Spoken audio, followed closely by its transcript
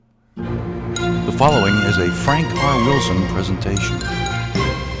The following is a Frank R. Wilson presentation.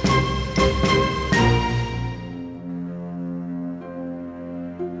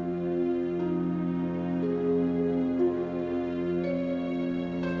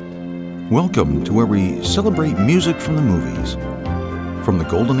 Welcome to where we celebrate music from the movies. From the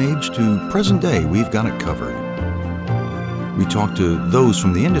golden age to present day, we've got it covered. We talk to those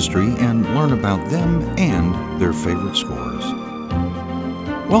from the industry and learn about them and their favorite scores.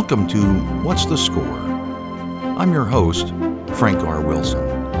 Welcome to What's the Score? I'm your host, Frank R. Wilson.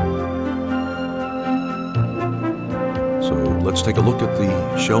 So let's take a look at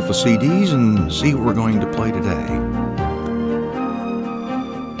the shelf of CDs and see what we're going to play today.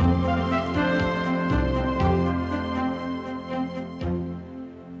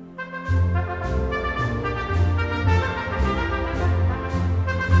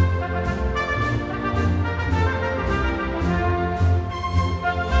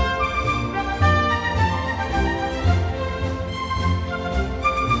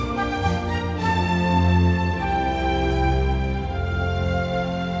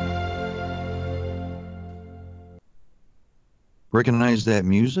 Recognize that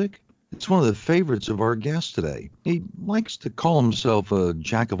music? It's one of the favorites of our guest today. He likes to call himself a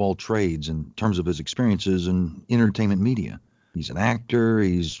jack of all trades in terms of his experiences in entertainment media. He's an actor,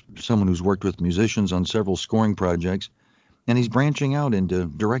 he's someone who's worked with musicians on several scoring projects, and he's branching out into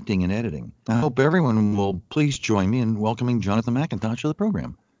directing and editing. I hope everyone will please join me in welcoming Jonathan McIntosh to the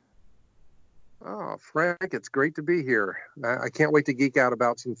program. Oh, Frank, it's great to be here. I can't wait to geek out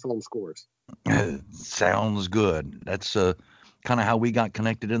about some film scores. Sounds good. That's kind of how we got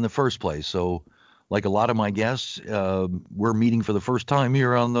connected in the first place. So, like a lot of my guests, we're meeting for the first time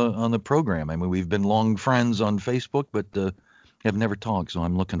here on the program. I mean, we've been long friends on Facebook, but have never talked. So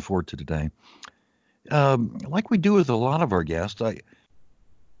I'm looking forward to today. Like we do with a lot of our guests, a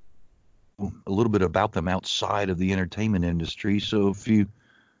little bit about them outside of the entertainment industry. So if you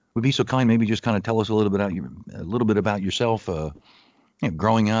would be so kind, maybe just kind of tell us a little bit about yourself,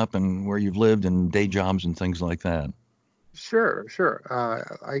 growing up and where you've lived and day jobs and things like that. Sure.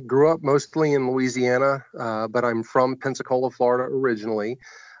 I grew up mostly in Louisiana, but I'm from Pensacola, Florida originally,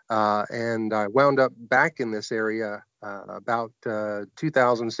 and I wound up back in this area about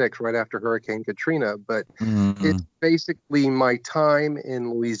 2006, right after Hurricane Katrina. But It's basically my time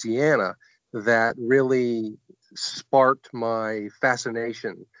in Louisiana that really sparked my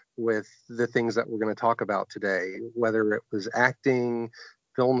fascination with the things that we're going to talk about today, whether it was acting,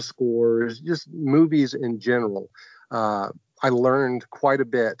 film scores, just movies in general. I learned quite a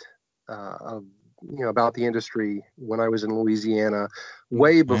bit about the industry when I was in Louisiana,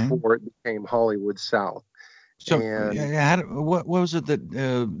 way before it became Hollywood South. So, what was it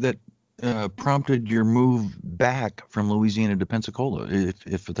that prompted your move back from Louisiana to Pensacola,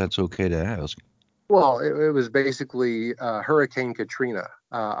 if that's okay to ask? Well, it was basically Hurricane Katrina.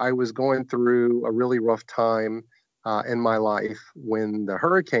 I was going through a really rough time in my life when the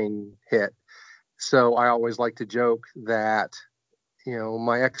hurricane hit. So I always like to joke that,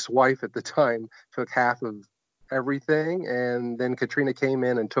 my ex-wife at the time took half of everything, and then Katrina came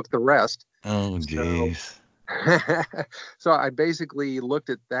in and took the rest. Oh, geez. So I basically looked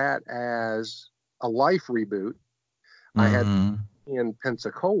at that as a life reboot. I had in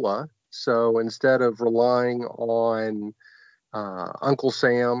Pensacola, so instead of relying on Uncle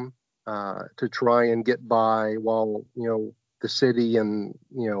Sam to try and get by while, the city and,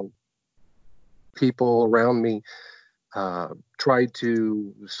 people around me tried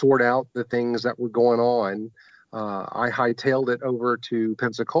to sort out the things that were going on, I hightailed it over to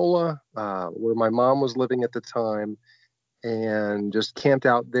Pensacola, where my mom was living at the time, and just camped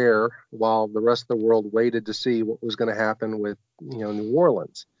out there while the rest of the world waited to see what was going to happen with, New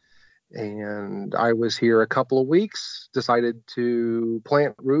Orleans. And I was here a couple of weeks, decided to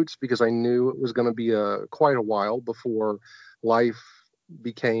plant roots because I knew it was going to be quite a while before life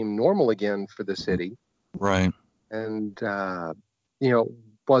became normal again for the city. Right. And,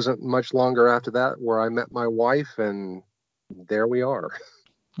 wasn't much longer after that where I met my wife, and there we are.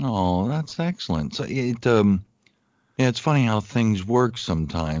 Oh, that's excellent. So it's funny how things work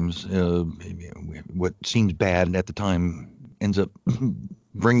sometimes. What seems bad at the time ends up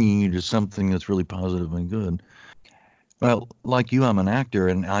bringing you to something that's really positive and good. Well, like you, I'm an actor,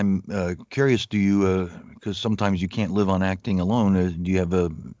 and I'm curious, do you, because sometimes you can't live on acting alone, do you have a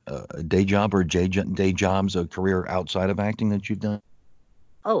day job or day jobs, a career outside of acting that you've done?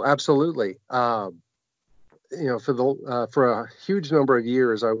 Oh, absolutely. For a huge number of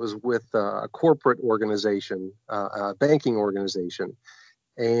years, I was with a corporate organization, a banking organization.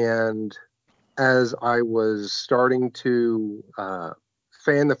 And as I was starting to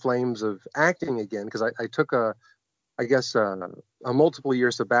fan the flames of acting again, because I took a multiple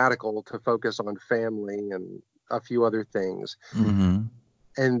year sabbatical to focus on family and a few other things. Mm-hmm.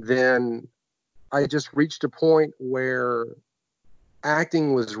 And then I just reached a point where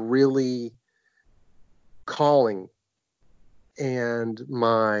acting was really calling, and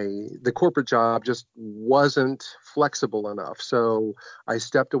the corporate job just wasn't flexible enough. So I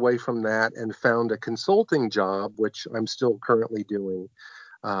stepped away from that and found a consulting job, which I'm still currently doing,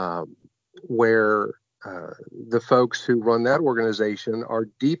 where the folks who run that organization are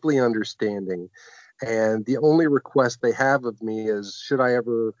deeply understanding. And the only request they have of me is, should I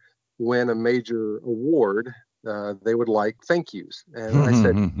ever win a major award, they would like thank yous. And I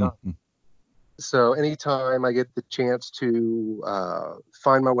said, no. So anytime I get the chance to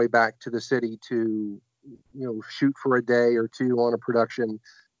find my way back to the city to, shoot for a day or two on a production,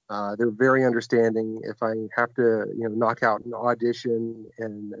 they're very understanding. If I have to, knock out an audition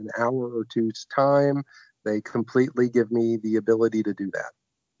in an hour or two's time, they completely give me the ability to do that.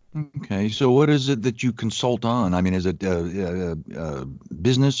 Okay, so what is it that you consult on? I mean, is it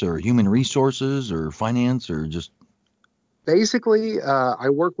business or human resources or finance or just? Basically, I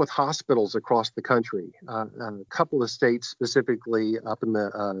work with hospitals across the country, a couple of states specifically up in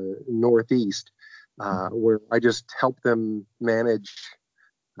the Northeast, where I just help them manage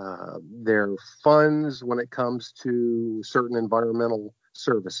their funds when it comes to certain environmental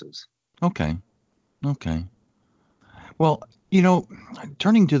services. Okay. Well,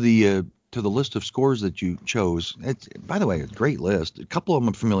 turning to the list of scores that you chose, it's, by the way, a great list. A couple of them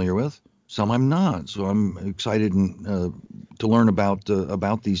I'm familiar with, some I'm not. So I'm excited to learn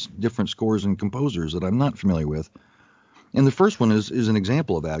about these different scores and composers that I'm not familiar with. And the first one is an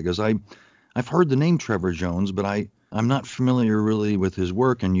example of that, because I've heard the name Trevor Jones, but I'm not familiar really with his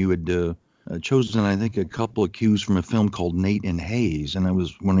work. And you had chosen, I think, a couple of cues from a film called Nate and Hayes, and I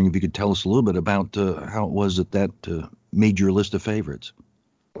was wondering if you could tell us a little bit about how it was that made your list of favorites.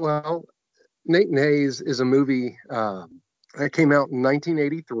 Well, Nate and Hayes is a movie that came out in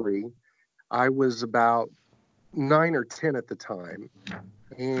 1983. I was about 9 or 10 at the time,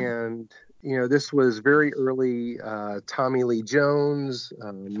 and this was very early Tommy Lee Jones,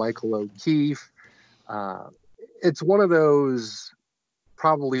 Michael O'Keefe. It's one of those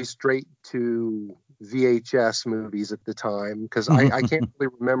probably straight to VHS movies at the time, because I can't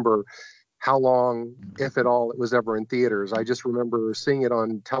really remember how long, if at all, it was ever in theaters. I just remember seeing it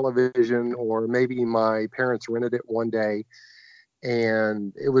on television, or maybe my parents rented it one day.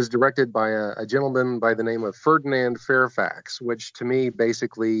 And it was directed by a gentleman by the name of Ferdinand Fairfax, which to me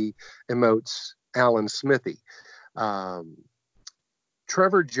basically emotes Alan Smithy.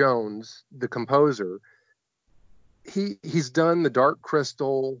 Trevor Jones, the composer, he's done The Dark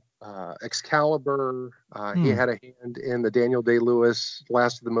Crystal, Excalibur. He had a hand in the Daniel Day-Lewis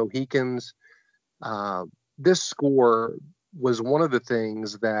Last of the Mohicans. This score was one of the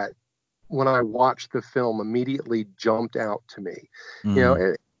things that, when I watched the film, immediately jumped out to me.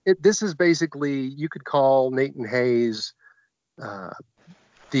 This is basically, you could call Nate and Hayes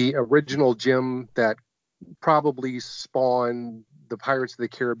the original gem that probably spawned the Pirates of the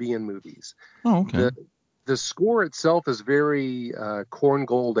Caribbean movies. Oh, okay. The score itself is very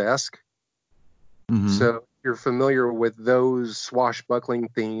Korngold-esque. Mm-hmm. So if you're familiar with those swashbuckling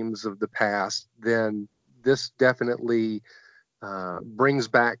themes of the past, then this definitely brings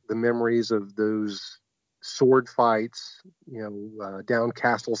back the memories of those sword fights, down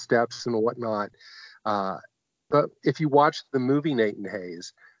castle steps and whatnot. But if you watch the movie Nate and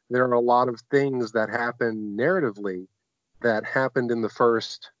Hayes, there are a lot of things that happen narratively that happened in the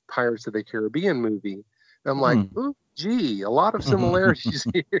first Pirates of the Caribbean movie. And I'm like, ooh, gee, a lot of similarities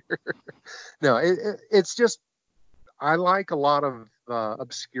here. No, it's just, I like a lot of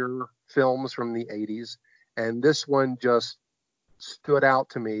obscure films from the 80s. And this one just stood out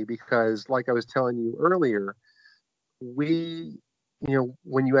to me because, like I was telling you earlier, when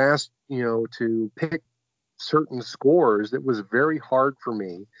you asked, to pick certain scores, it was very hard for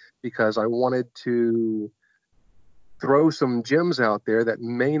me because I wanted to throw some gems out there that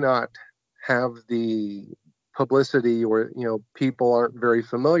may not have the publicity, or, people aren't very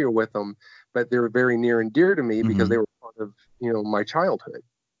familiar with them, but they're very near and dear to me because they were part of, my childhood.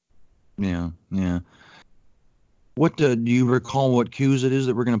 Yeah. What do you recall what cues it is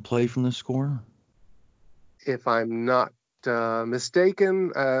that we're going to play from the score? If I'm not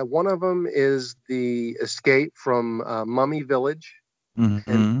mistaken, one of them is the escape from Mummy Village,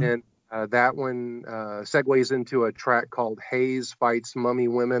 and that one segues into a track called Hayes Fights Mummy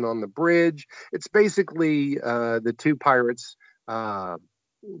Women on the Bridge. It's basically the two pirates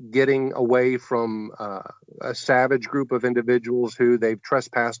getting away from a savage group of individuals who they've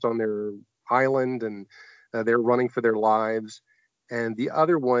trespassed on their island, and they're running for their lives. And the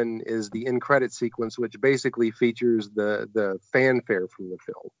other one is the end credit sequence, which basically features the fanfare from the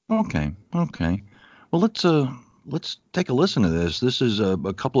film. Okay. Well, let's take a listen to this. This is a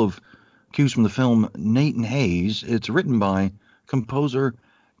couple of cues from the film Nate and Hayes. It's written by composer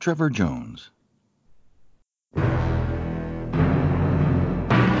Trevor Jones.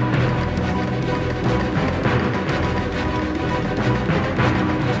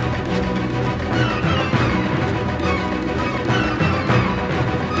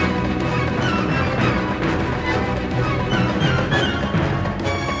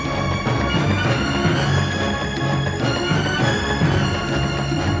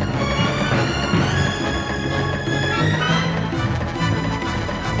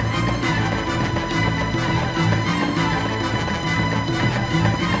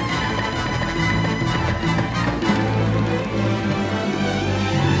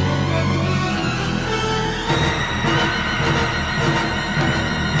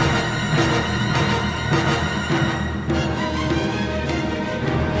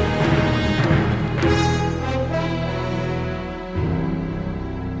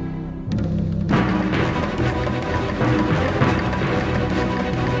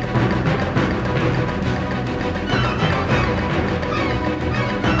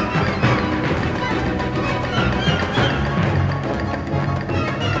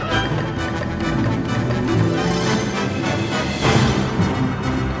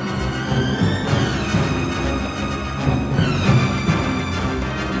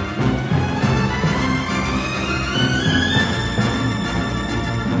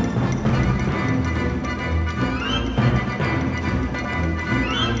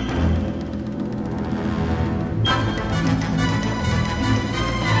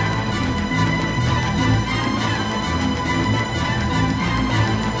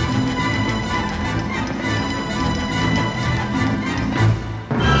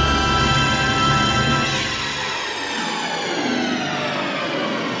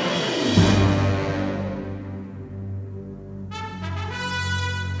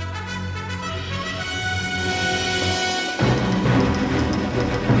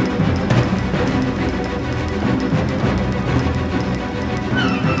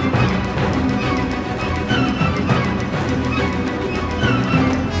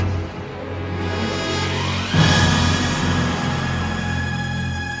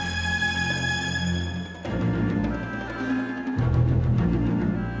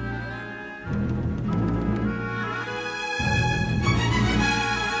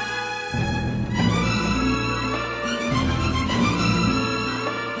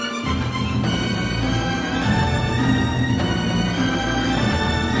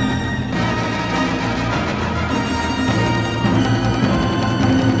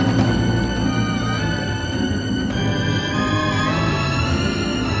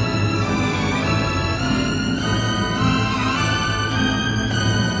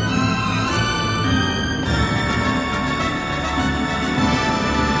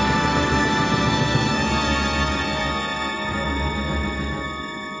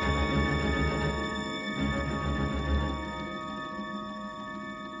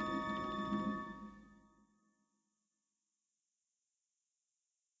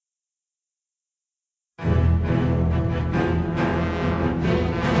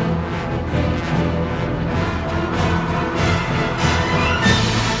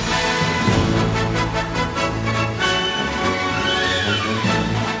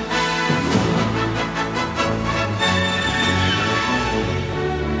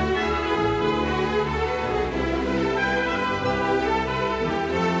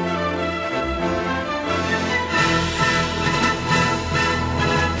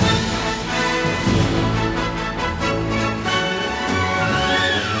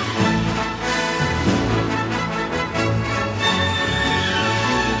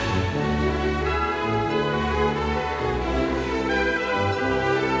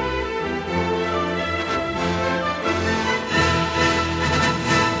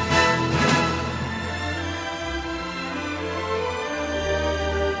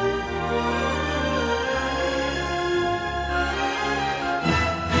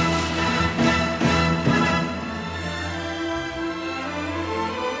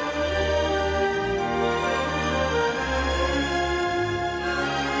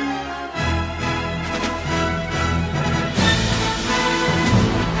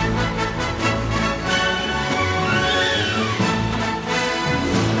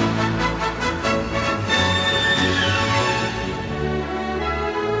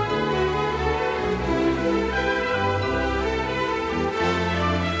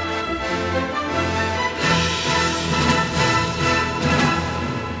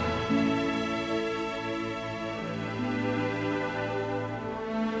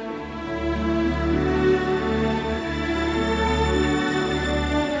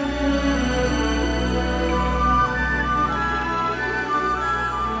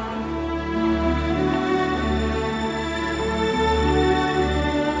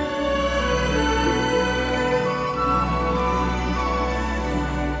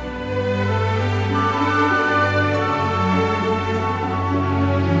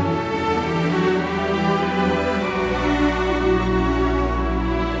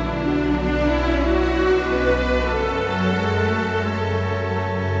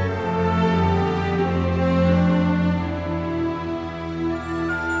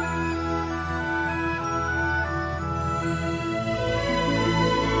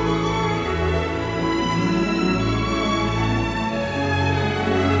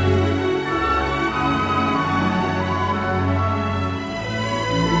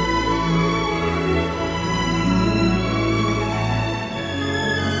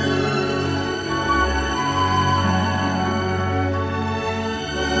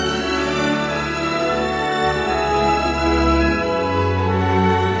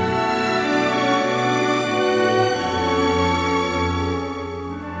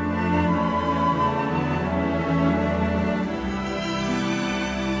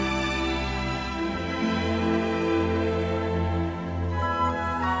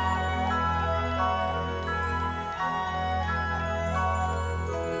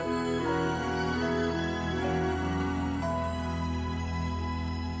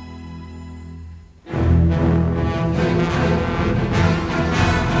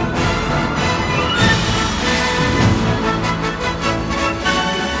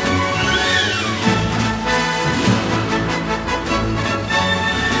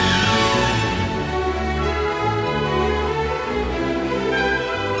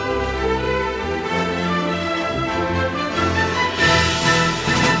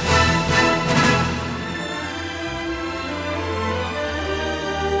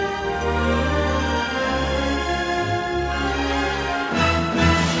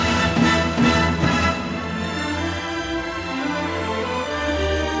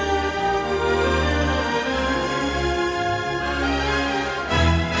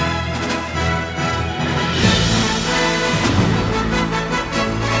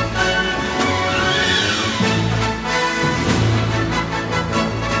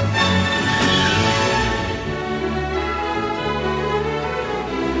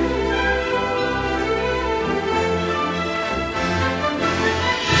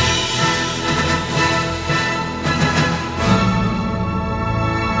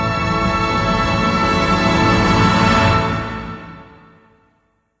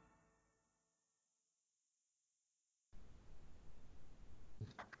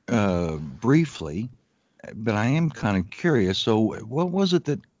 briefly, but I am kind of curious. So, what was it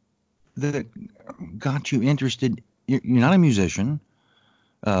that got you interested? You're not a musician,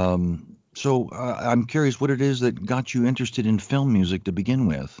 so I'm curious what it is that got you interested in film music to begin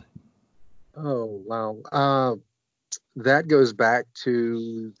with. Oh, wow. That goes back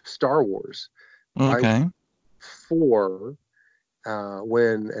to Star Wars. I was Okay. 4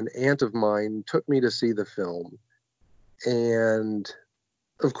 when an aunt of mine took me to see the film. And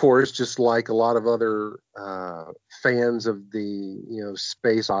of course, just like a lot of other fans of the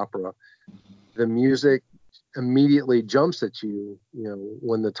space opera, the music immediately jumps at you,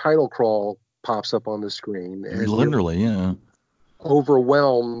 when the title crawl pops up on the screen, and you're Literally, yeah.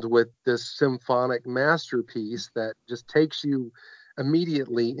 overwhelmed with this symphonic masterpiece that just takes you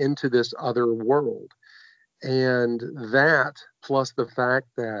immediately into this other world. And that, plus the fact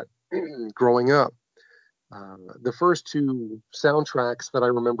that growing up, the first 2 soundtracks that I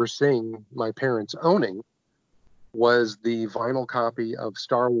remember seeing my parents owning was the vinyl copy of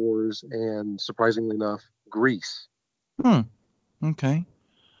Star Wars and, surprisingly enough, Grease. Hmm. Okay.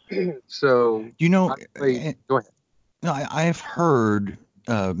 So You know, I played, go ahead. no, I've heard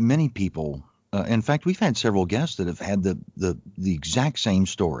many people. In fact, we've had several guests that have had the exact same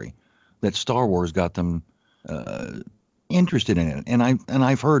story, that Star Wars got them uh, interested in it. And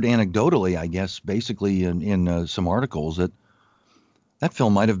I've heard anecdotally, I guess, basically in some articles that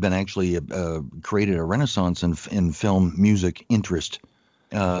film might have been actually created a renaissance in film music interest.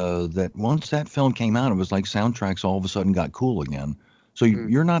 That once that film came out, it was like soundtracks all of a sudden got cool again. So Mm.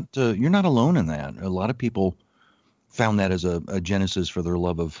 you're not alone in that. A lot of people found that as a genesis for their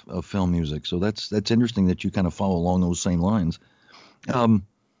love of film music. So that's interesting that you kind of follow along those same lines. Um,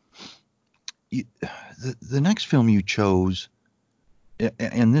 you, the next film you chose,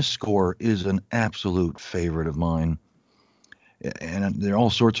 and this score is an absolute favorite of mine, and there are all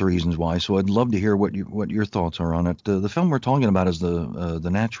sorts of reasons why. So I'd love to hear what your thoughts are on it. The film we're talking about is the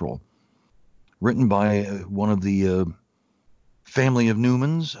Natural, written by one of the family of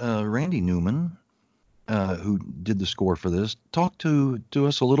Newmans, Randy Newman, who did the score for this. Talk to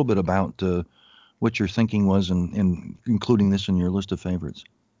us a little bit about what your thinking was in including this in your list of favorites.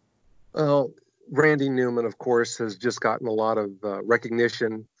 Well, Randy Newman, of course, has just gotten a lot of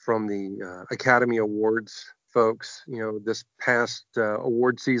recognition from the Academy Awards folks. This past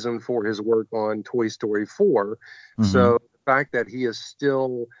award season for his work on Toy Story 4. Hmm. So the fact that he is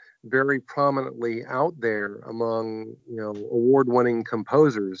still very prominently out there among award-winning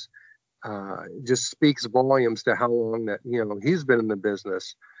composers just speaks volumes to how long that he's been in the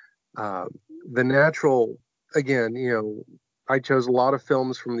business. Uh, the Natural, again, I chose a lot of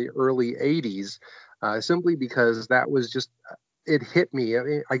films from the early 80s simply because that was just, it hit me. I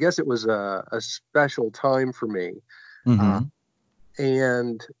mean, I guess it was a special time for me. Uh, Hmm.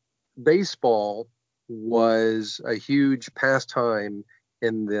 and baseball was a huge pastime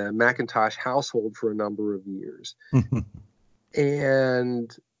in the Macintosh household for a number of years.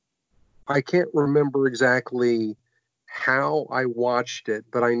 And I can't remember exactly how I watched it,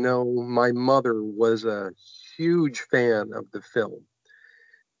 but I know my mother was a huge fan of the film.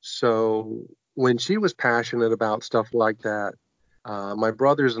 So when she was passionate about stuff like that, my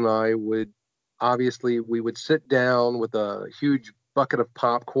brothers and I would obviously we would sit down with a huge bucket of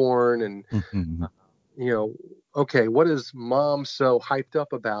popcorn and you know, okay, what is mom so hyped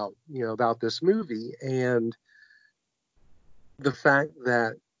up about, about this movie? And the fact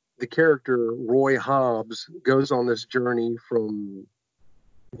that the character Roy Hobbs goes on this journey from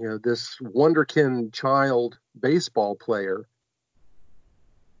this wonderkin child baseball player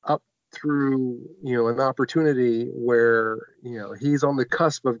up through an opportunity where he's on the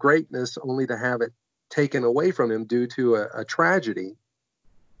cusp of greatness only to have it taken away from him due to a tragedy,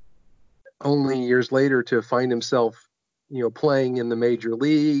 only years later to find himself playing in the major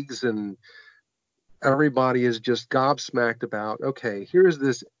leagues, and everybody is just gobsmacked about, okay, here's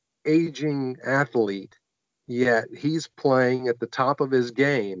this aging athlete, yet he's playing at the top of his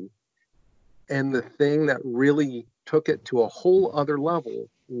game. And the thing that really took it to a whole other level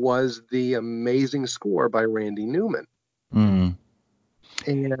was the amazing score by Randy Newman. Mm.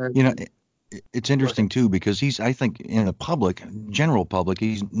 You know, And it's go ahead. interesting too because I think, in the general public,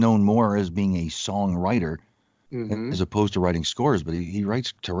 he's known more as being a songwriter Mm-hmm. as opposed to writing scores, but he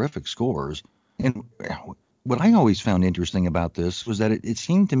writes terrific scores. And what I always found interesting about this was that it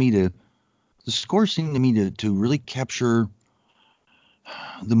seemed to me the score seemed to me to really capture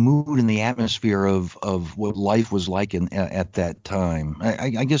the mood and the atmosphere of what life was like at that time.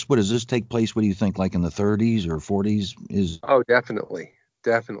 I guess, what does this take place? What do you think, like in the 30s or 40s? Oh, definitely.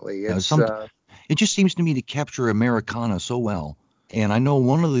 Definitely. Uh, It's some it just seems to me to capture Americana so well. And I know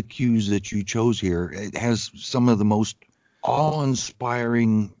one of the cues that you chose here, it has some of the most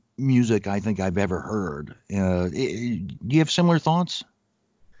awe-inspiring music I think I've ever heard. Do you have similar thoughts?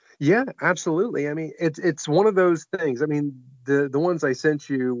 Yeah, absolutely. I mean, it's one of those things. I mean, the ones I sent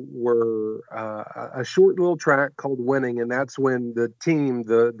you were a short little track called "Winning," and that's when the team,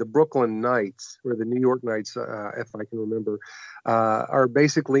 the Brooklyn Knights or the New York Knights, if I can remember, are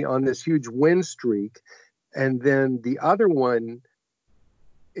basically on this huge win streak. And then the other one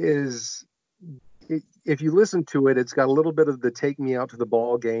is, if you listen to it, it's got a little bit of the "Take Me Out to the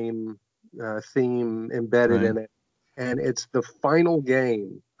Ball Game" theme embedded Right. in it, and it's the final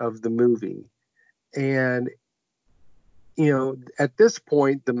game of the movie. And at this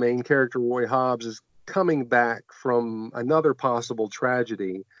point, the main character Roy Hobbs is coming back from another possible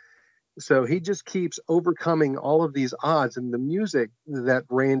tragedy. So he just keeps overcoming all of these odds, and the music that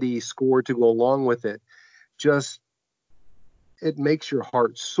Randy scored to go along with it just it makes your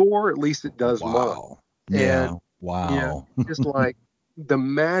heart soar. At least it does mine. Wow. And Yeah. Wow. just like the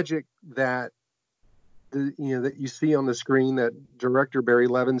magic that that you see on the screen that director Barry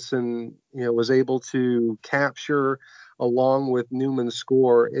Levinson was able to capture along with Newman's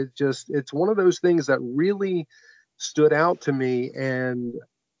score. It's one of those things that really stood out to me, and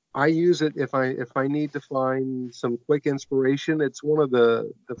I use it if I need to find some quick inspiration. It's one of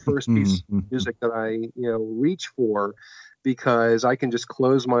the first pieces of music that I reach for, because I can just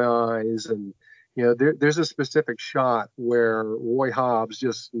close my eyes and there's a specific shot where Roy Hobbs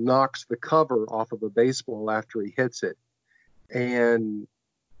just knocks the cover off of a baseball after he hits it, and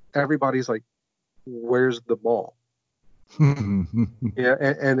everybody's like, "Where's the ball?" Yeah,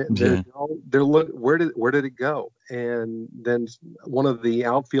 and Yeah. they're look where did it go? And then one of the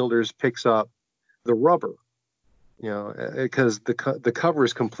outfielders picks up the rubber, because the cover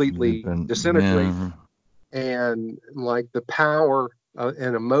is completely disintegrated, Yeah. and like the power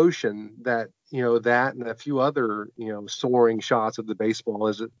and emotion that that and a few other soaring shots of the baseball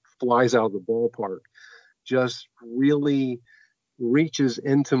as it flies out of the ballpark just really reaches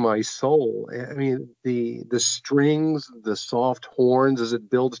into my soul. I mean, the strings, the soft horns as it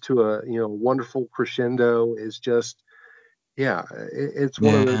builds to a wonderful crescendo is just, yeah, it's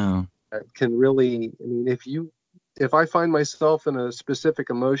one of those Yeah. that can really. I mean, if I find myself in a specific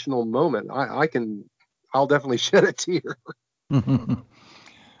emotional moment, I'll definitely shed a tear.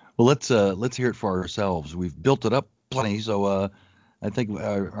 Well, let's hear it for ourselves. We've built it up plenty, so I think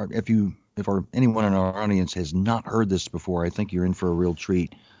if anyone in our audience has not heard this before, I think you're in for a real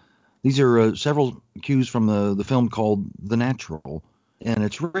treat. These are several cues from the film called The Natural, and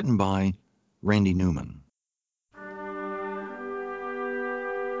it's written by Randy Newman.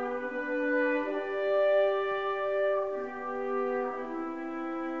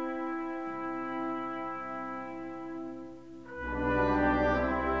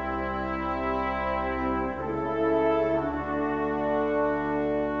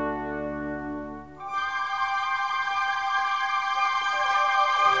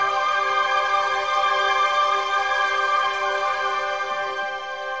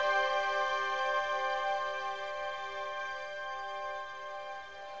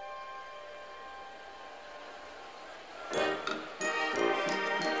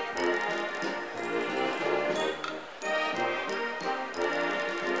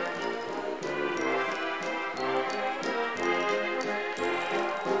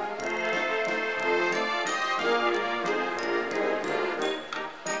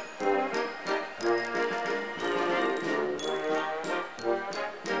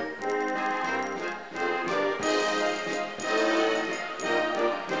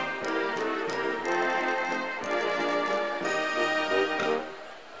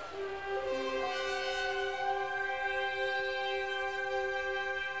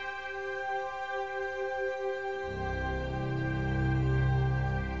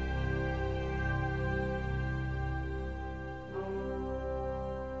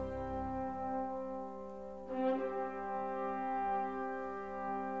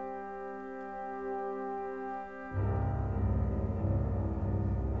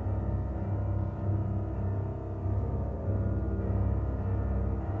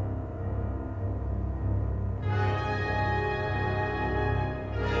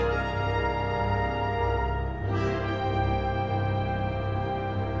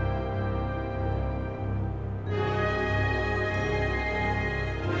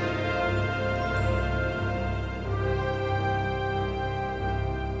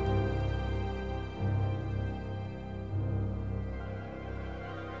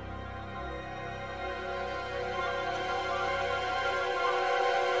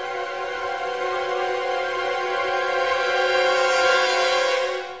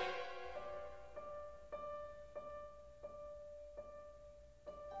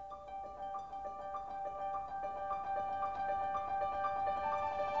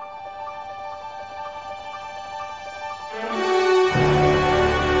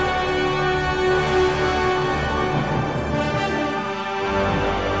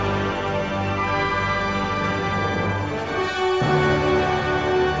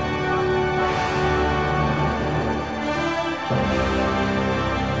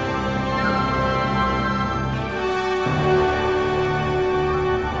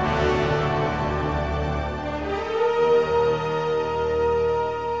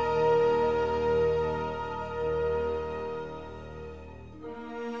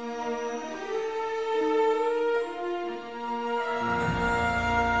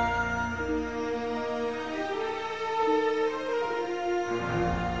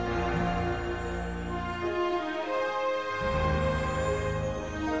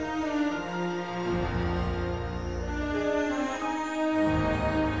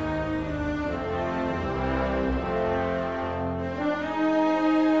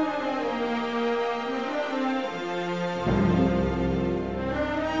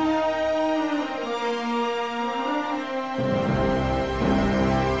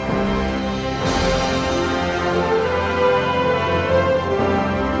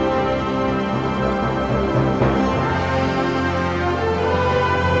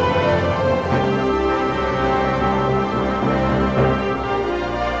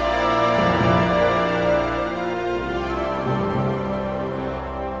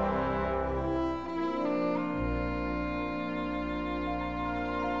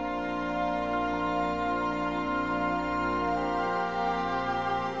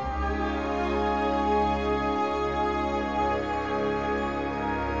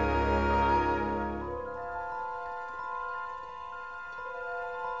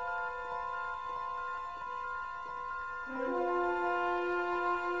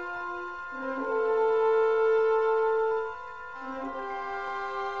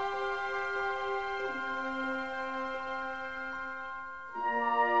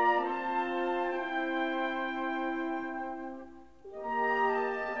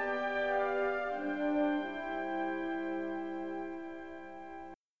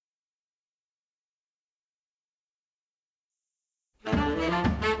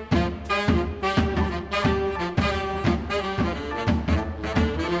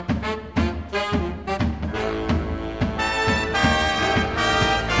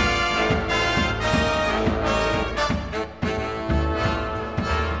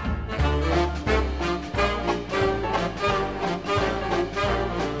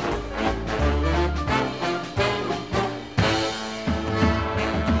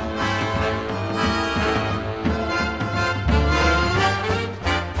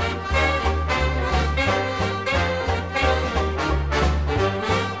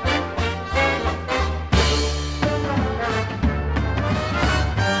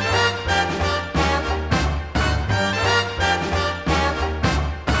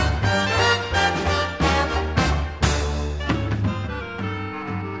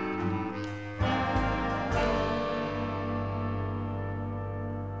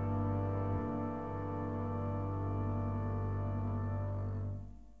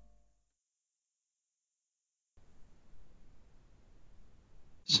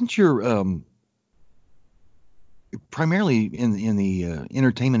 since you're primarily in the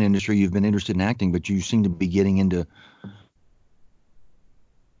entertainment industry, you've been interested in acting, but you seem to be getting into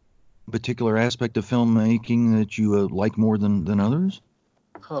a particular aspect of filmmaking that you like more than others?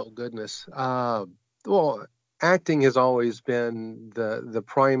 Oh goodness. Well, acting has always been the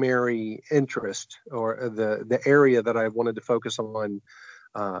primary interest, or the area that I've wanted to focus on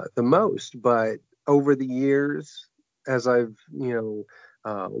the most. But over the years, as I've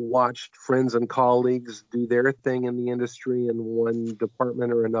watched friends and colleagues do their thing in the industry in one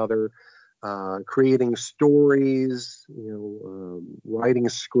department or another, creating stories, writing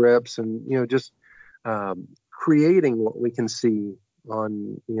scripts, and just creating what we can see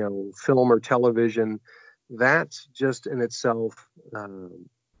on film or television. That's just in itself an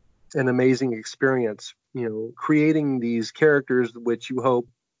amazing experience. Creating these characters which you hope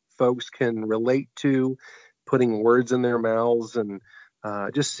folks can relate to, putting words in their mouths, and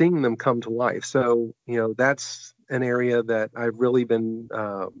just seeing them come to life. So that's an area that I've really been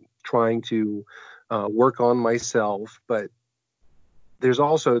trying to work on myself. But there's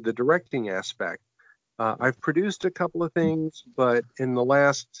also the directing aspect. I've produced a couple of things, but in the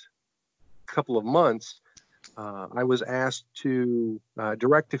last couple of months, I was asked to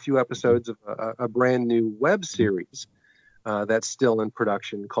direct a few episodes of a brand new web series that's still in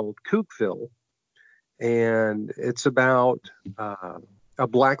production called Kookville. And it's about a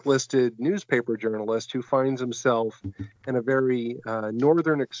blacklisted newspaper journalist who finds himself in a very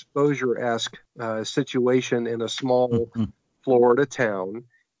northern exposure-esque situation in a small Florida town,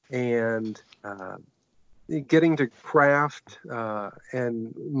 and getting to craft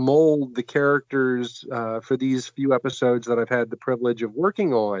and mold the characters for these few episodes that I've had the privilege of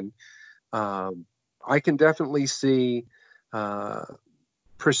working on. I can definitely see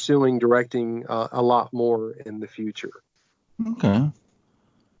pursuing directing a lot more in the future. Okay.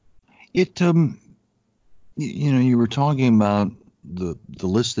 You were talking about the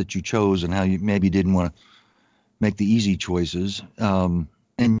list that you chose and how you maybe didn't want to make the easy choices, and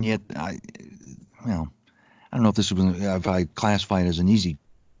yet I don't know if I classify it as an easy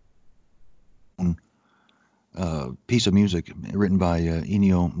piece of music written by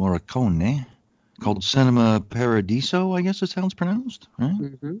Ennio Morricone called Cinema Paradiso, I guess it sounds pronounced, right?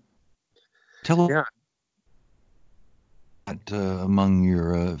 Mm-hmm. Tell us among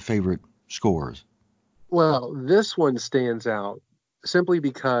your favorite scores. Well, this one stands out simply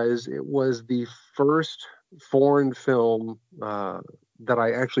because it was the first foreign film that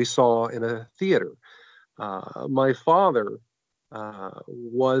I actually saw in a theater. My father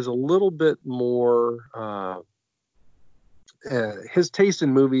was a little bit more, his taste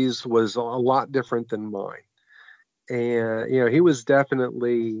in movies was a lot different than mine. And, he was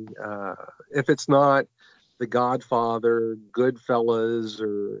definitely, if it's not The Godfather, Goodfellas,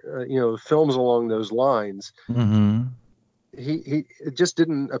 or, films along those lines, Mm-hmm. he it just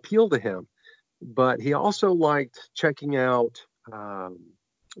didn't appeal to him. But he also liked checking out,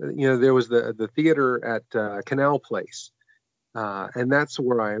 there was the theater at Canal Place. And that's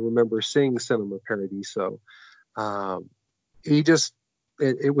where I remember seeing Cinema Paradiso.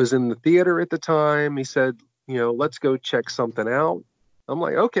 It was in the theater at the time. He said, let's go check something out. I'm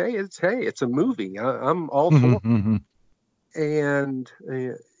like, okay, it's a movie. I'm all for it. Mm-hmm. And,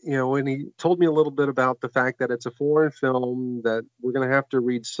 when he told me a little bit about the fact that it's a foreign film, that we're going to have to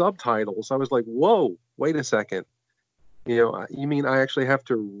read subtitles, I was like, whoa, wait a second. You mean I actually have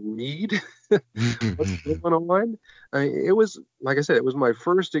to read what's going on? It was, like I said, it was my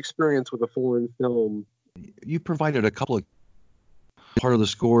first experience with a foreign film. You provided a couple of part of the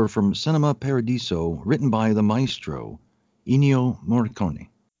score from Cinema Paradiso, written by the maestro, Ennio Morricone.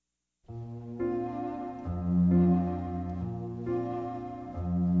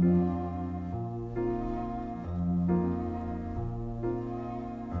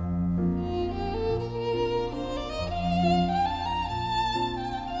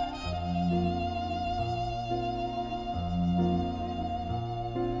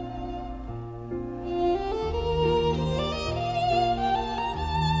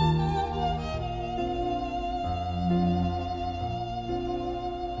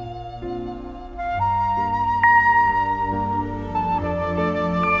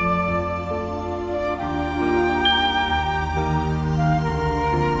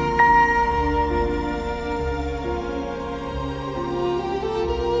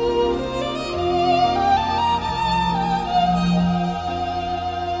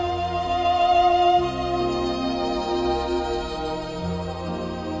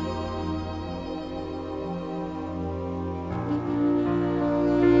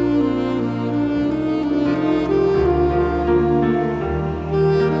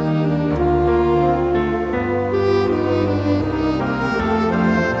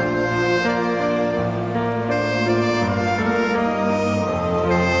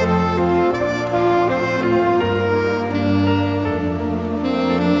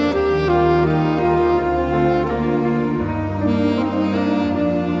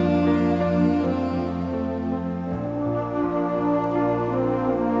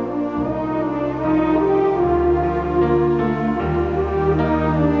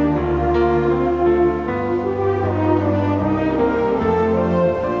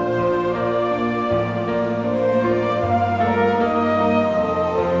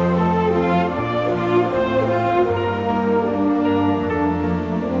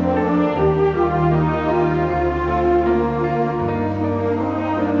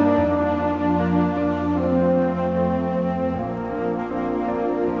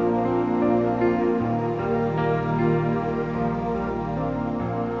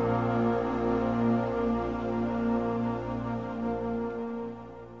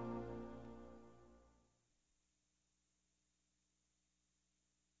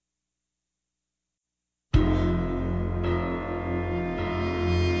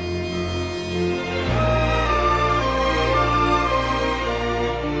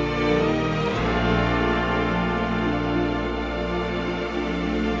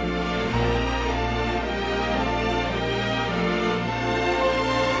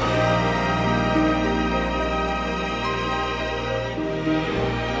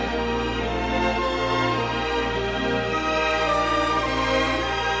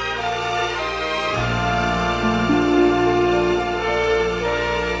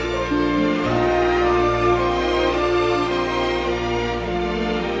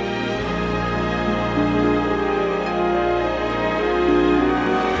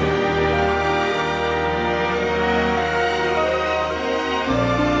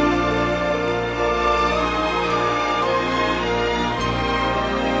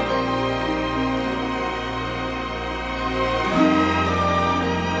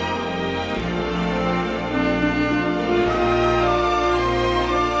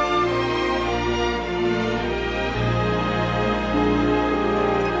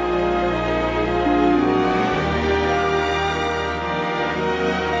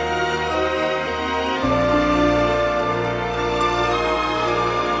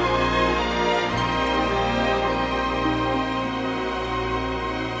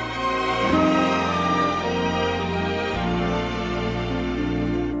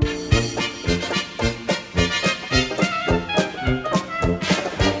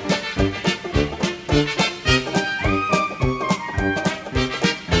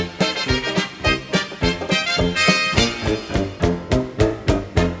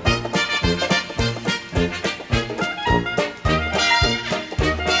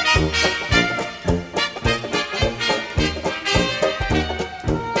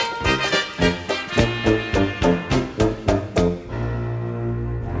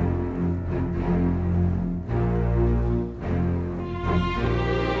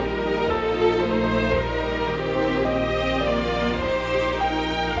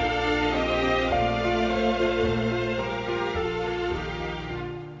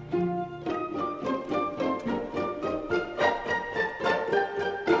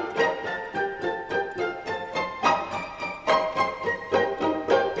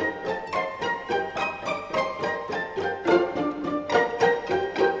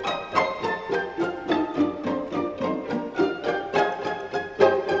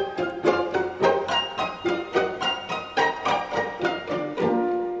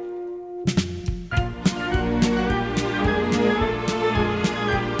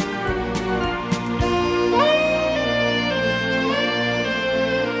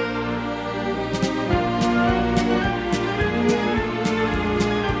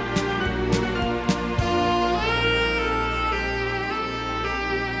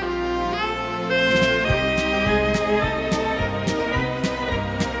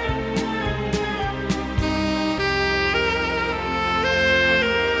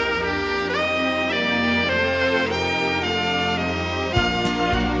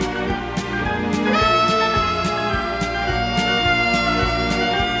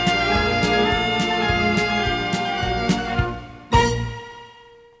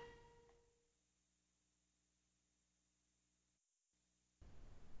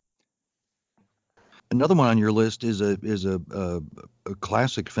 Another one on your list is a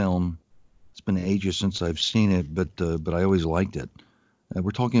classic film. It's been ages since I've seen it, but I always liked it.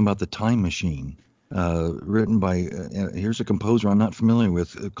 We're talking about The Time Machine, written by here's a composer I'm not familiar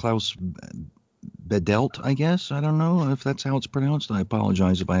with, Klaus Bedelt, I guess. I don't know if that's how it's pronounced. I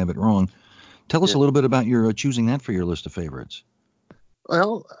apologize if I have it wrong. Tell us a little bit about your choosing that for your list of favorites.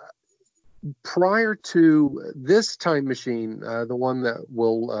 Well, prior to this Time Machine, the one that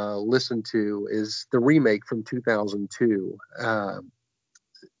we'll listen to is the remake from 2002.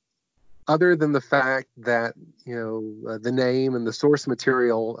 Other than the fact that the name and the source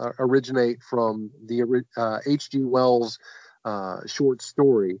material originate from the H.G. Wells short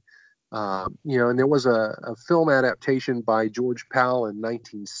story, and there was a film adaptation by George Pal in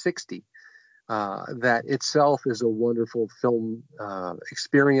 1960. That itself is a wonderful film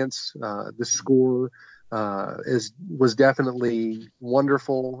experience. The score was definitely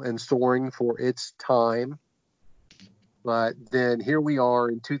wonderful and soaring for its time. But then here we are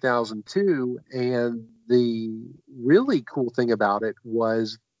in 2002, and the really cool thing about it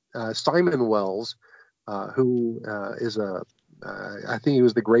was Simon Wells, who is I think he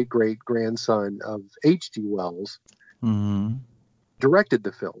was the great-great-grandson of H.G. Wells, directed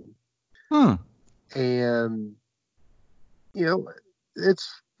the film. Huh. And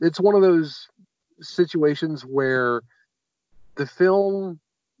it's one of those situations where the film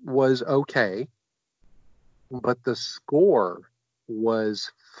was okay, but the score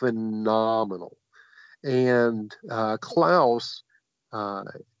was phenomenal. And Klaus,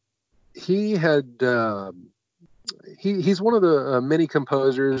 he had he's one of the many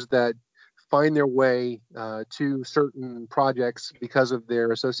composers that find their way to certain projects because of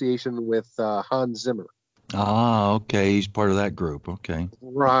their association with Hans Zimmer. Ah, okay. He's part of that group. Okay.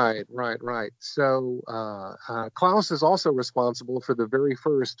 Right, right, right. So Klaus is also responsible for the very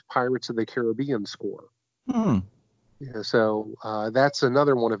first Pirates of the Caribbean score. Hmm. Yeah, so that's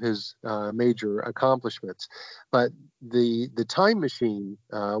another one of his major accomplishments. But the Time Machine,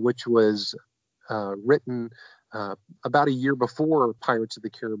 which was written uh, about a year before Pirates of the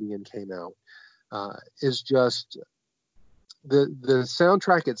Caribbean came out, is just the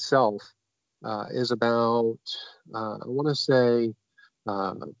soundtrack itself is about I want to say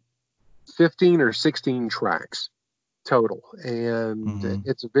uh, 15 or 16 tracks total, and Hmm.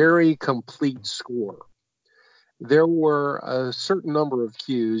 it's a very complete score. There were a certain number of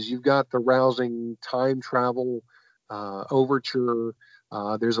cues. You've got the rousing time travel overture.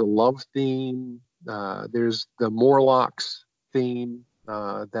 There's a love theme. There's the Morlocks theme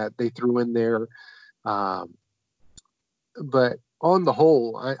that they threw in there. Um, but on the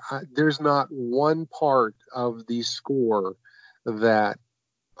whole, there's not one part of the score that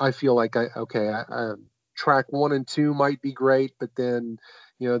I feel like track 1 and 2 might be great, but then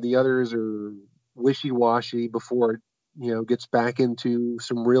the others are wishy-washy before it gets back into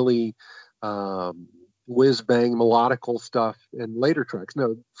some really um, whiz-bang melodical stuff in later tracks.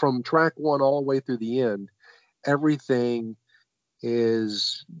 No, from track 1 all the way through the end, everything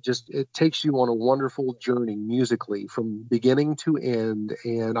is just, it takes you on a wonderful journey musically from beginning to end,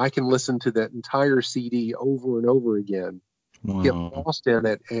 and I can listen to that entire CD over and over again, get Wow. lost in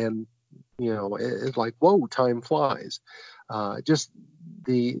it, and it's like, whoa, time flies. Just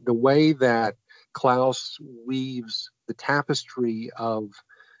the way that Klaus weaves the tapestry of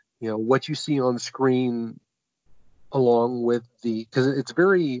what you see on screen, along with the, because it's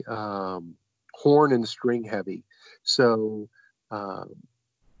very horn and string heavy. So uh,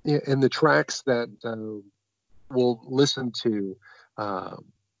 and the tracks that we'll listen to, uh,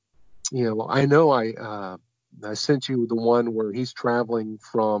 I know I sent you the one where he's traveling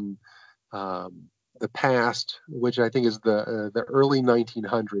from um, the past, which I think is the early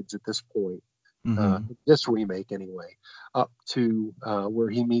 1900s at this point, Hmm. this remake anyway, up to where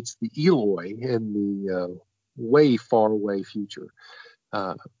he meets the Eloi in the way far away future.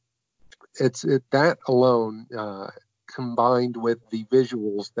 Uh, that alone, combined with the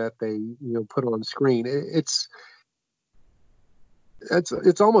visuals that they put on screen, it's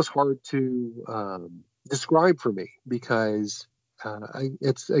almost hard to describe for me, because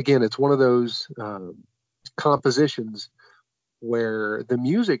it's one of those compositions where the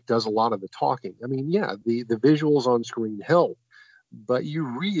music does a lot of the talking. I mean, yeah, the visuals on screen help, but you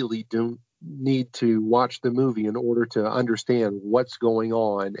really don't need to watch the movie in order to understand what's going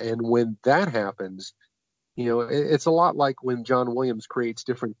on. And when that happens, it's a lot like when John Williams creates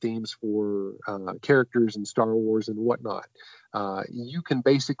different themes for characters in Star Wars and whatnot. You can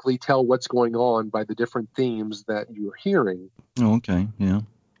basically tell what's going on by the different themes that you're hearing. Oh, okay. Yeah.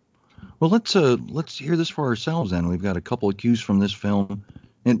 Well, let's hear this for ourselves then. We've got a couple of cues from this film.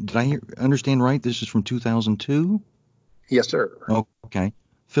 And did understand right? This is from 2002? Yes, sir. Okay.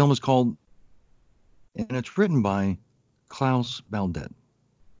 Film is called, and it's written by Klaus Baldet.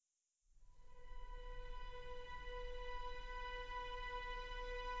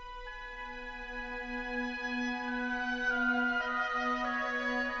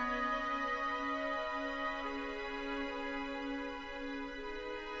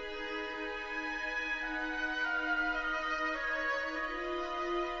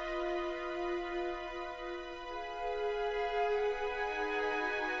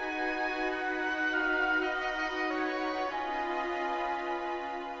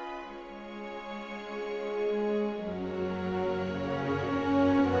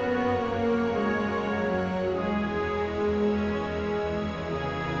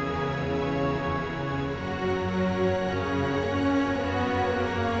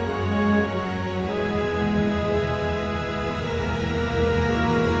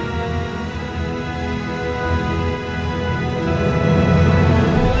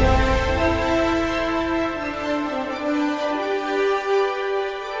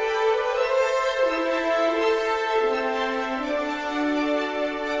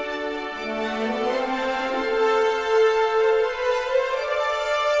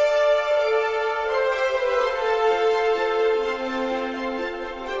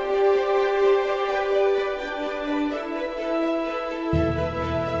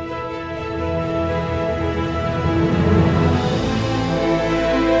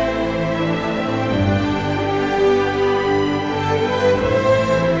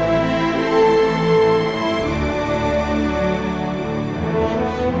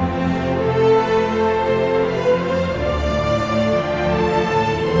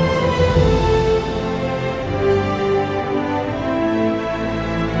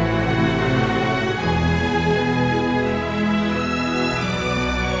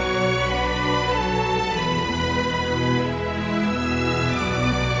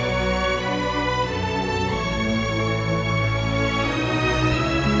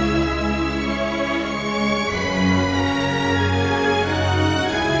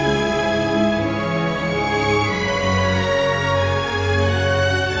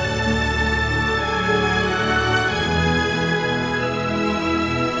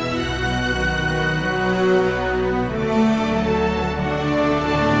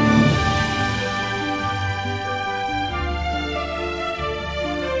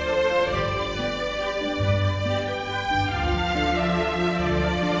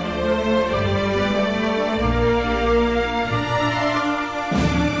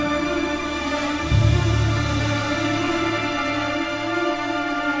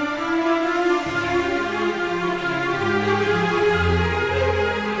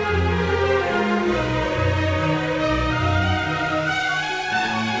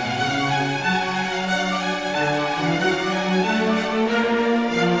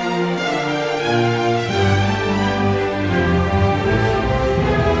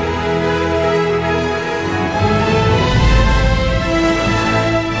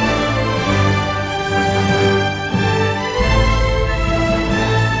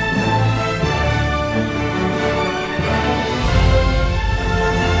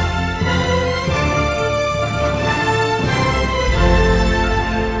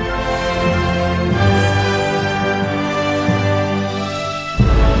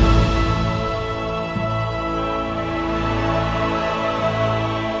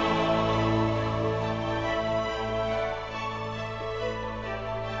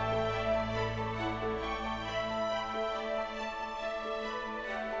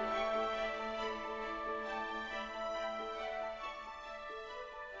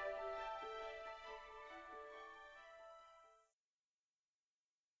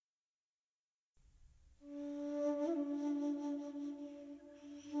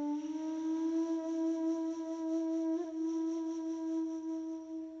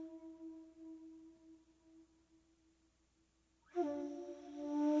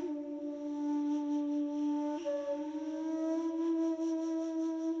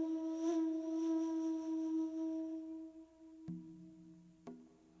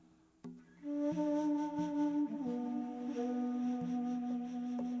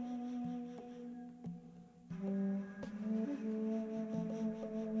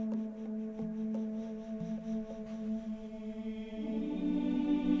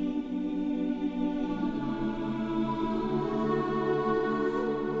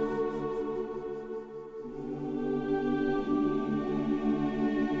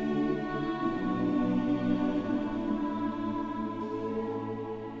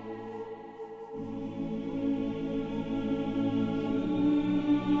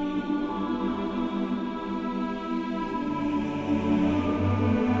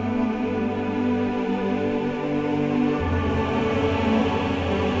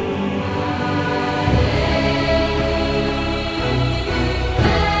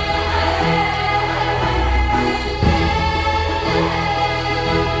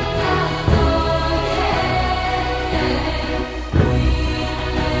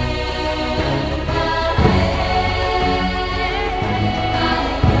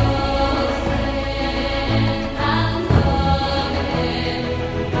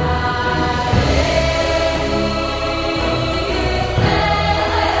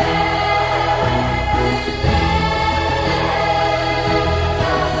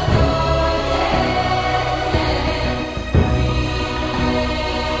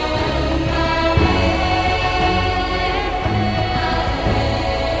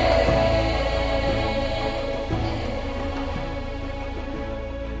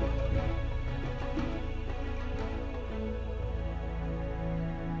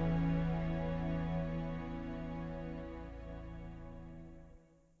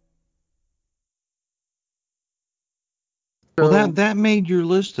 Well, So that made your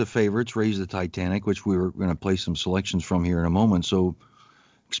list of favorites, Raise the Titanic, which we were going to play some selections from here in a moment. So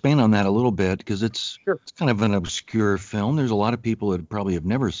expand on that a little bit because sure. it's kind of an obscure film. There's a lot of people that probably have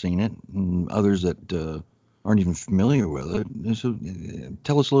never seen it, and others that aren't even familiar with it. So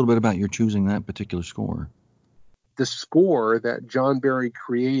tell us a little bit about your choosing that particular score. The score that John Barry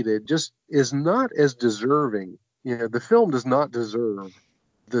created just is not as deserving. The film does not deserve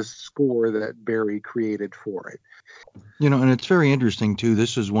the score that Barry created for it. And it's very interesting too.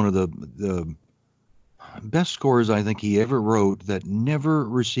 This is one of the best scores I think he ever wrote that never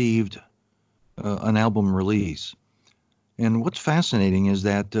received an album release. And what's fascinating is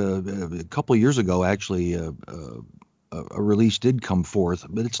that a couple of years ago, actually, a release did come forth,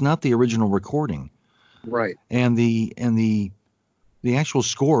 but it's not the original recording. Right. And the actual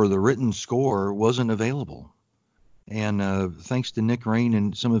score, the written score, wasn't available. And thanks to Nick Rain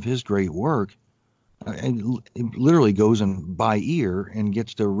and some of his great work, it literally goes and by ear and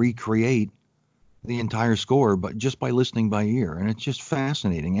gets to recreate the entire score, but just by listening by ear. And it's just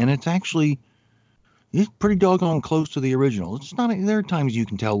fascinating. And it's pretty doggone close to the original. It's not. There are times you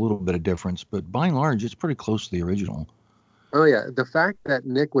can tell a little bit of difference, but by and large, it's pretty close to the original. Oh yeah, the fact that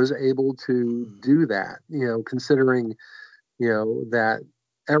Nick was able to do that, considering, that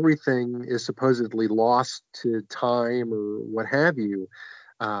everything is supposedly lost to time or what have you.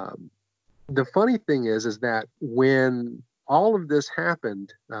 The funny thing is that when all of this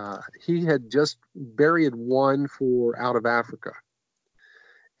happened, he had just buried one for Out of Africa,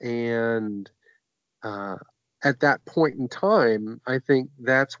 and at that point in time, I think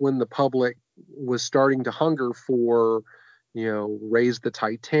that's when the public was starting to hunger for, Raise the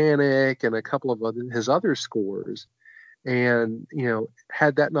Titanic and a couple of his other scores. And,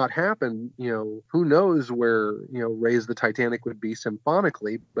 had that not happened, who knows where, Raise the Titanic would be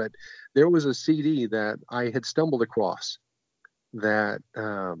symphonically. But there was a CD that I had stumbled across that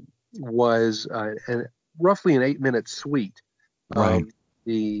was roughly an 8-minute suite. Right.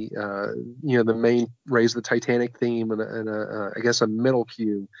 The main Raise the Titanic theme and I guess a middle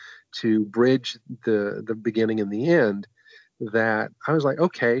cue to bridge the beginning and the end, that I was like,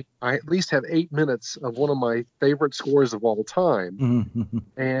 okay, I at least have 8 minutes of one of my favorite scores of all time. Mm-hmm.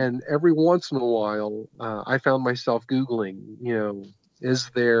 And every once in a while, I found myself Googling,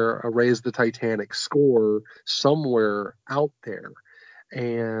 is there a Raise the Titanic score somewhere out there?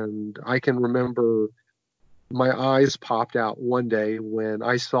 And I can remember my eyes popped out one day when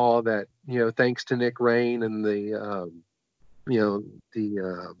I saw that, thanks to Nick Rain and the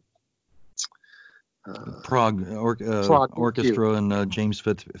Prague Orchestra and James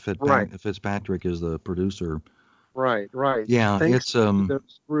Fitzpatrick is the producer. Right. Yeah, thanks to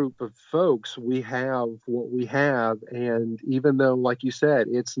this group of folks, we have what we have, and even though, like you said,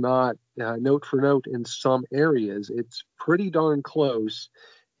 it's not note for note in some areas, it's pretty darn close.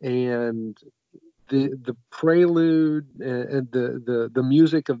 And the prelude and the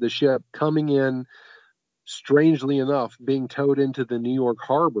music of the ship coming in, strangely enough, being towed into the New York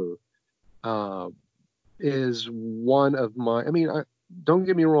harbor, is one of my. Don't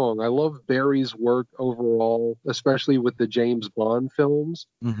get me wrong, I love Barry's work overall, especially with the James Bond films.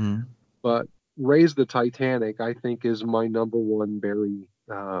 Mm-hmm. But Raise the Titanic, I think, is my number one Barry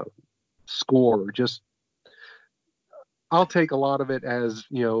score. Just, I'll take a lot of it as,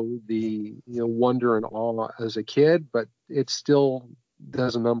 the wonder and awe as a kid, but it still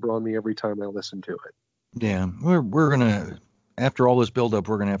does a number on me every time I listen to it. Yeah, we're gonna, after all this buildup,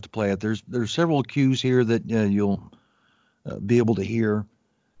 we're gonna have to play it. There's several cues here that you'll be able to hear,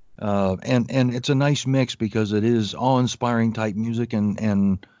 and it's a nice mix because it is awe-inspiring type music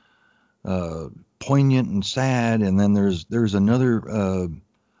and poignant and sad, and then there's another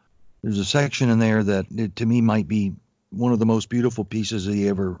there's a section in there that to me might be one of the most beautiful pieces that he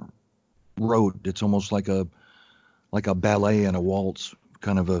ever wrote. It's almost like a ballet and a waltz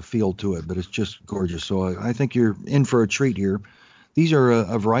kind of a feel to it, but it's just gorgeous. So I think you're in for a treat here. These are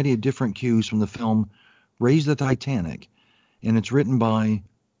a variety of different cues from the film Raise the Titanic, and it's written by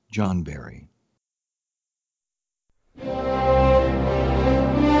John Barry.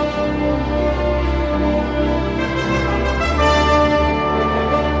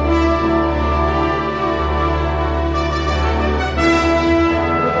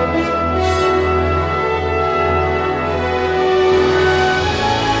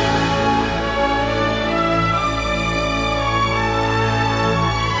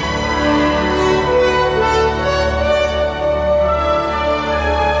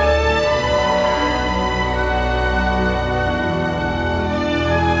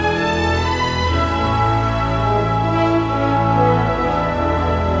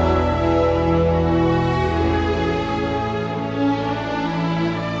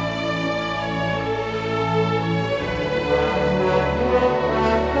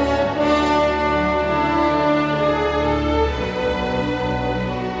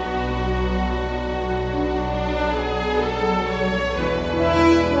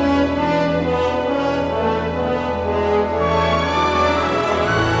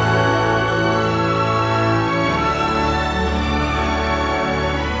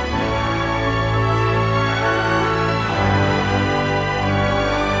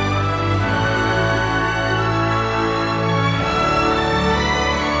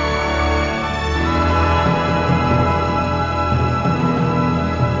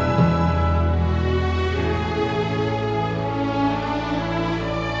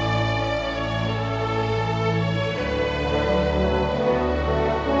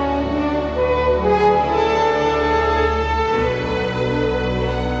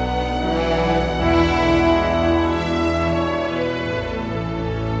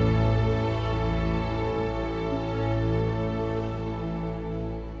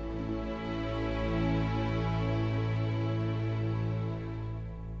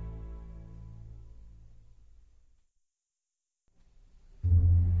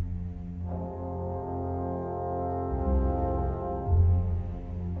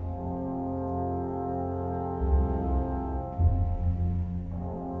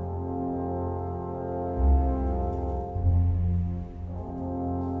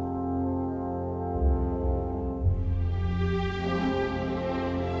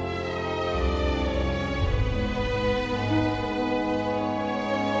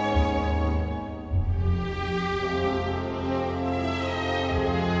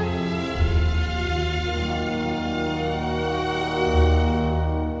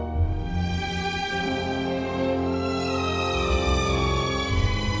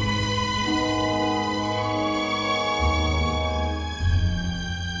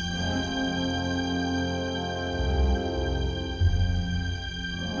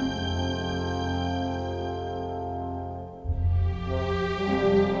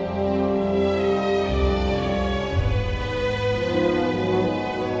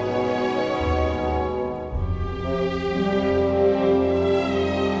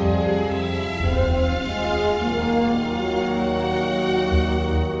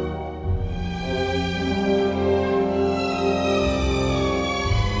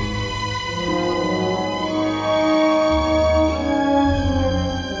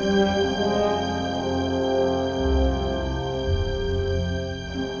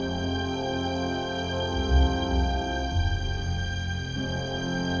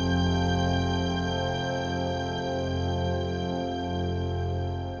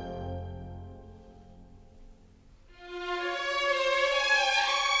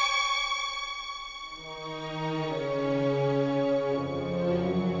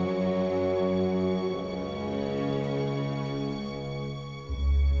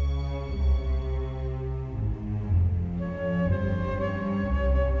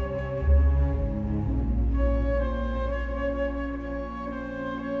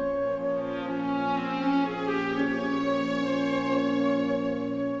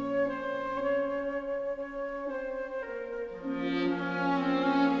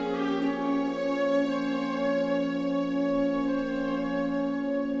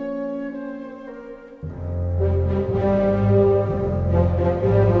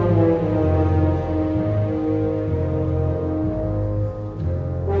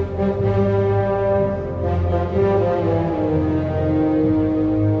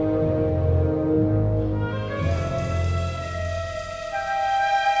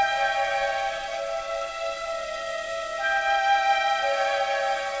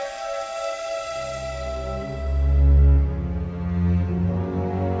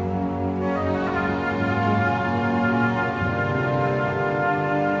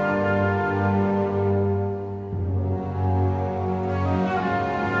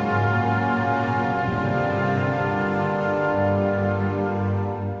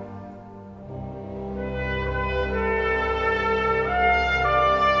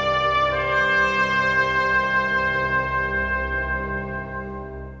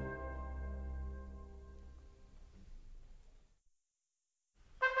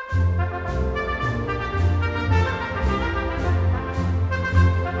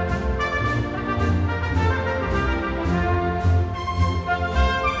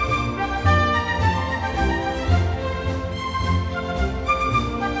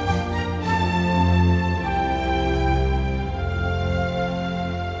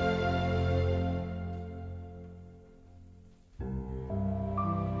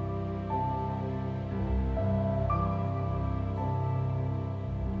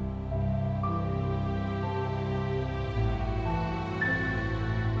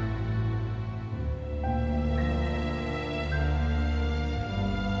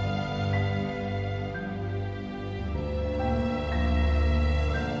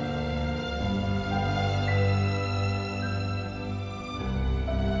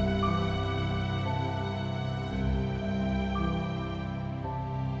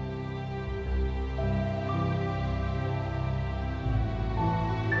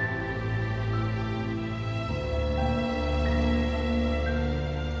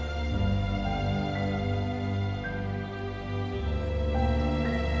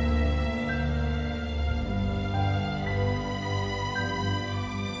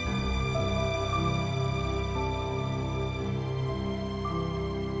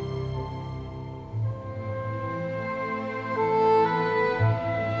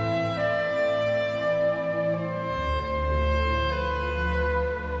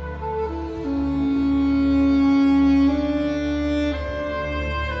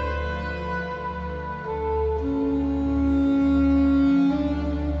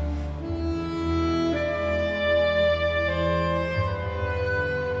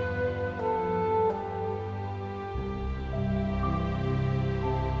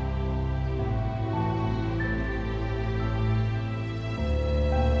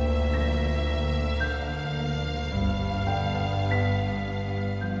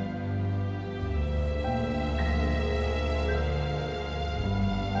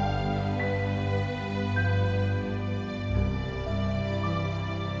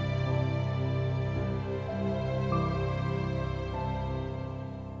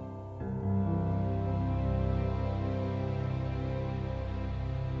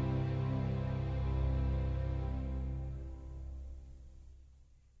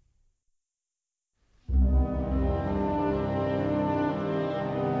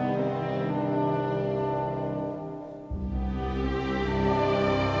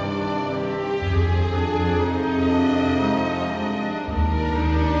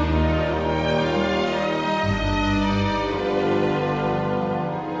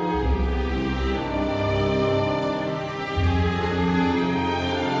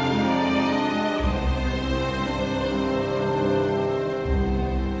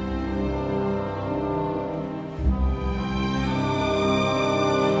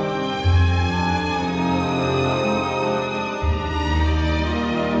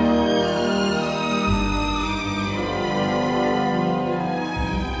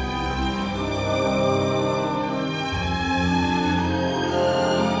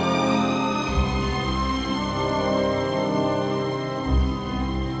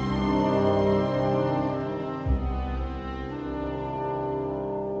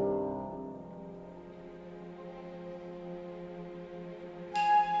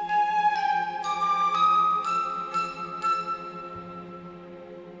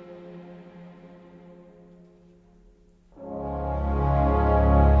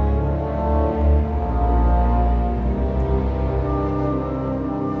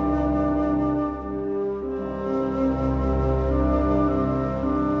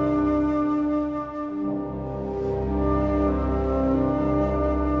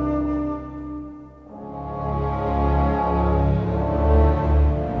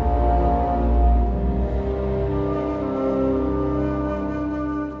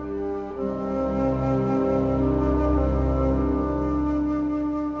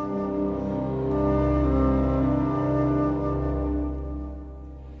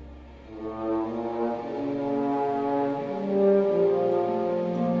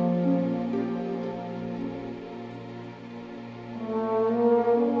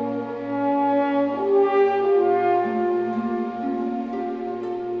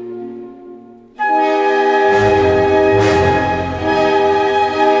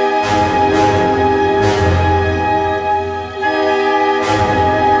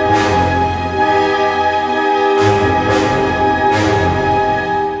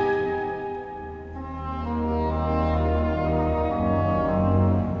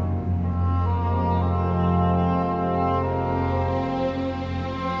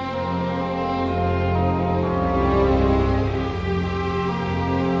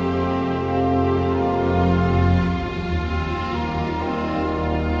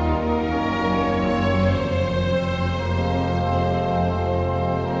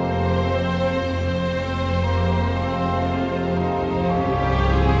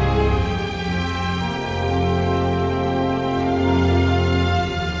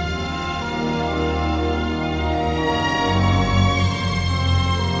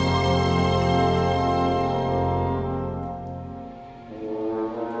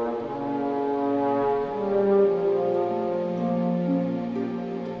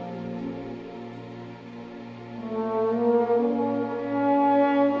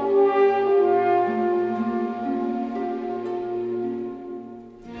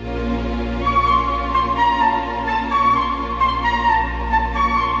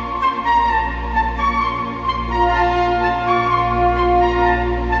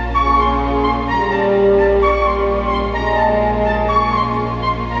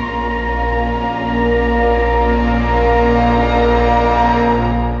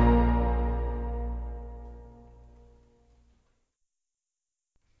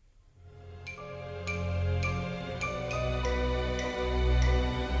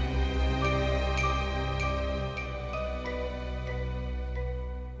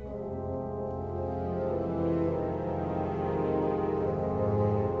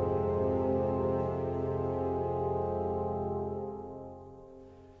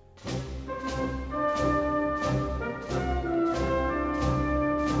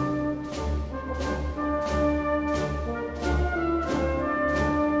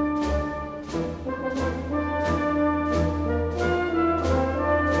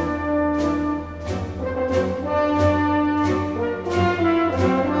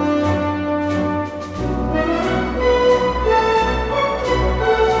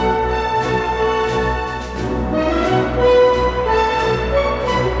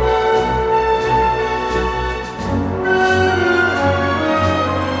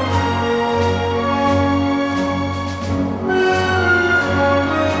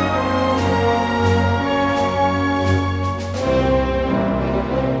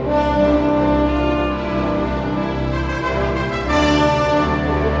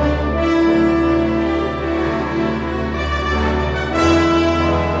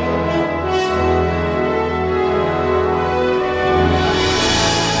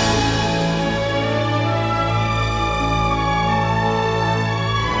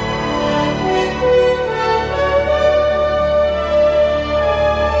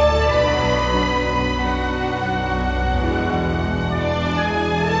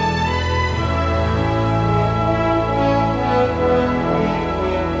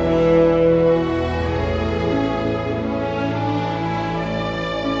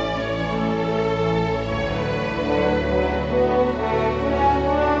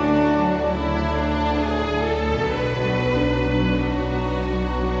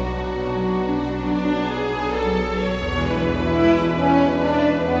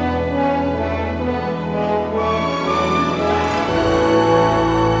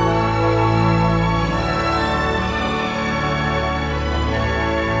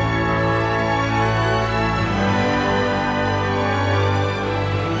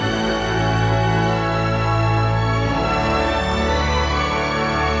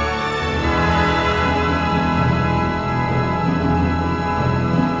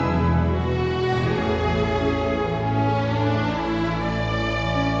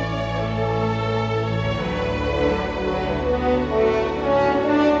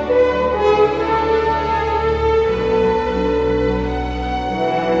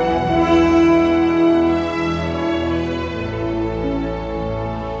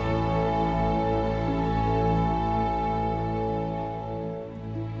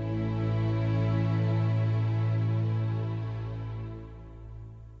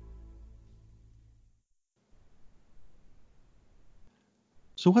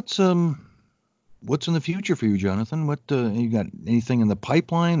 So what's in the future for you, Jonathan? What you got anything in the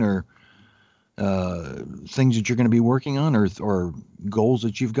pipeline or things that you're going to be working on or goals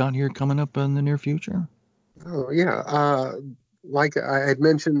that you've got here coming up in the near future? Oh yeah, like I had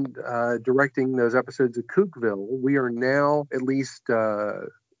mentioned, directing those episodes of Kookville, we are now, at least for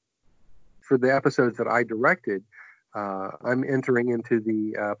the episodes that I directed, I'm entering into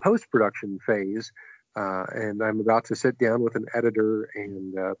the post-production phase, and I'm about to sit down with an editor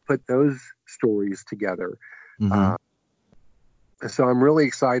and put those stories together. Mm-hmm. So I'm really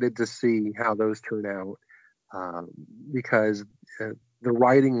excited to see how those turn out, because the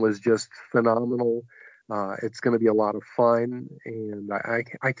writing was just phenomenal. It's going to be a lot of fun, and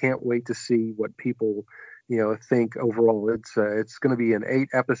I can't wait to see what people, think overall. It's going to be an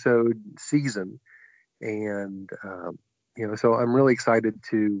 8-episode season, and so I'm really excited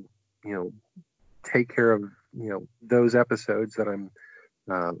to take care of those episodes that I'm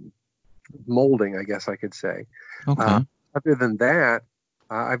molding, I guess I could say. Okay. Other than that,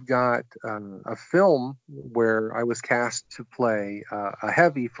 I've got a film where I was cast to play a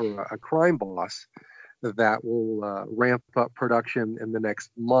heavy for a crime boss that will ramp up production in the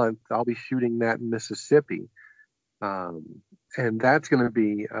next month. I'll be shooting that in Mississippi. And that's going to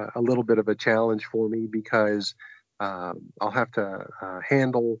be a little bit of a challenge for me because I'll have to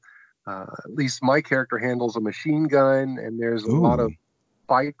handle, at least my character handles a machine gun, and there's a lot of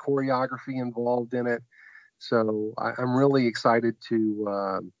fight choreography involved in it. So I'm really excited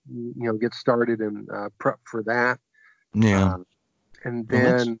to, get started and prep for that. Yeah. And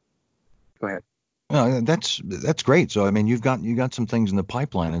then, go ahead. Well, that's great. So I mean, you got some things in the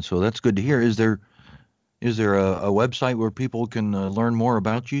pipeline, and so that's good to hear. Is there a website where people can learn more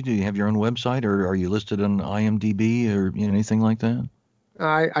about you? Do you have your own website, or are you listed on IMDb or anything like that?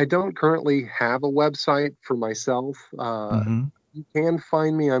 I don't currently have a website for myself. Mm-hmm. You can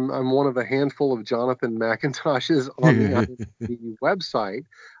find me. I'm one of a handful of Jonathan McIntoshes on the IMDb website,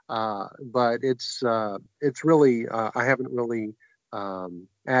 but it's really I haven't really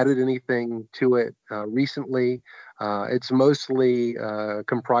added anything to it recently. It's mostly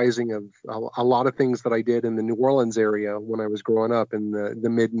comprising of a lot of things that I did in the New Orleans area when I was growing up in the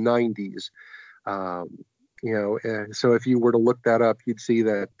mid 90s. So if you were to look that up, you'd see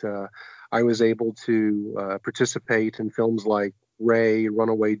that I was able to participate in films like Ray,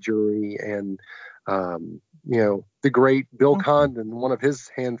 Runaway Jury, and the great Bill Condon, one of his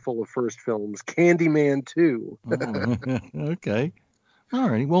handful of first films, Candyman 2. Okay. All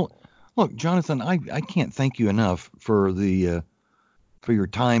righty. Well, look, Jonathan, I can't thank you enough for your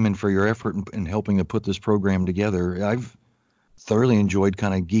time and for your effort in helping to put this program together. I've thoroughly enjoyed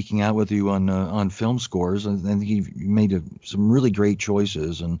kind of geeking out with you on film scores, and I think you've made some really great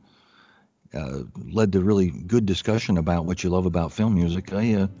choices and led to really good discussion about what you love about film music.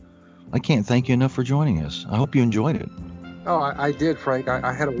 I can't thank you enough for joining us. I hope you enjoyed it. Oh, I did, Frank.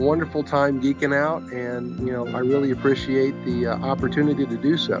 I had a wonderful time geeking out, and I really appreciate the opportunity to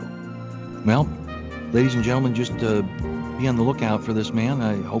do so. Well, ladies and gentlemen, just be on the lookout for this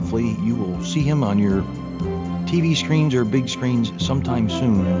man. Hopefully you will see him on your TV screens or big screens sometime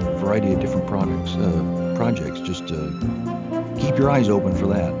soon in a variety of different projects. Just keep your eyes open for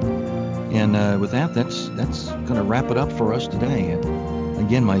that. And with that, that's going to wrap it up for us today.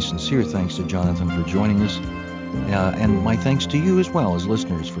 Again, my sincere thanks to Jonathan for joining us. And my thanks to you as well as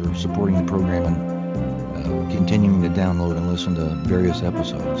listeners for supporting the program and continuing to download and listen to various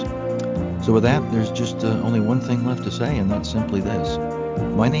episodes. So with that, there's just only one thing left to say, and that's simply this.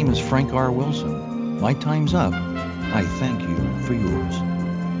 My name is Frank R. Wilson. My time's up. I thank you for yours.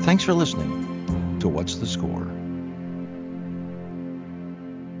 Thanks for listening to What's the Score?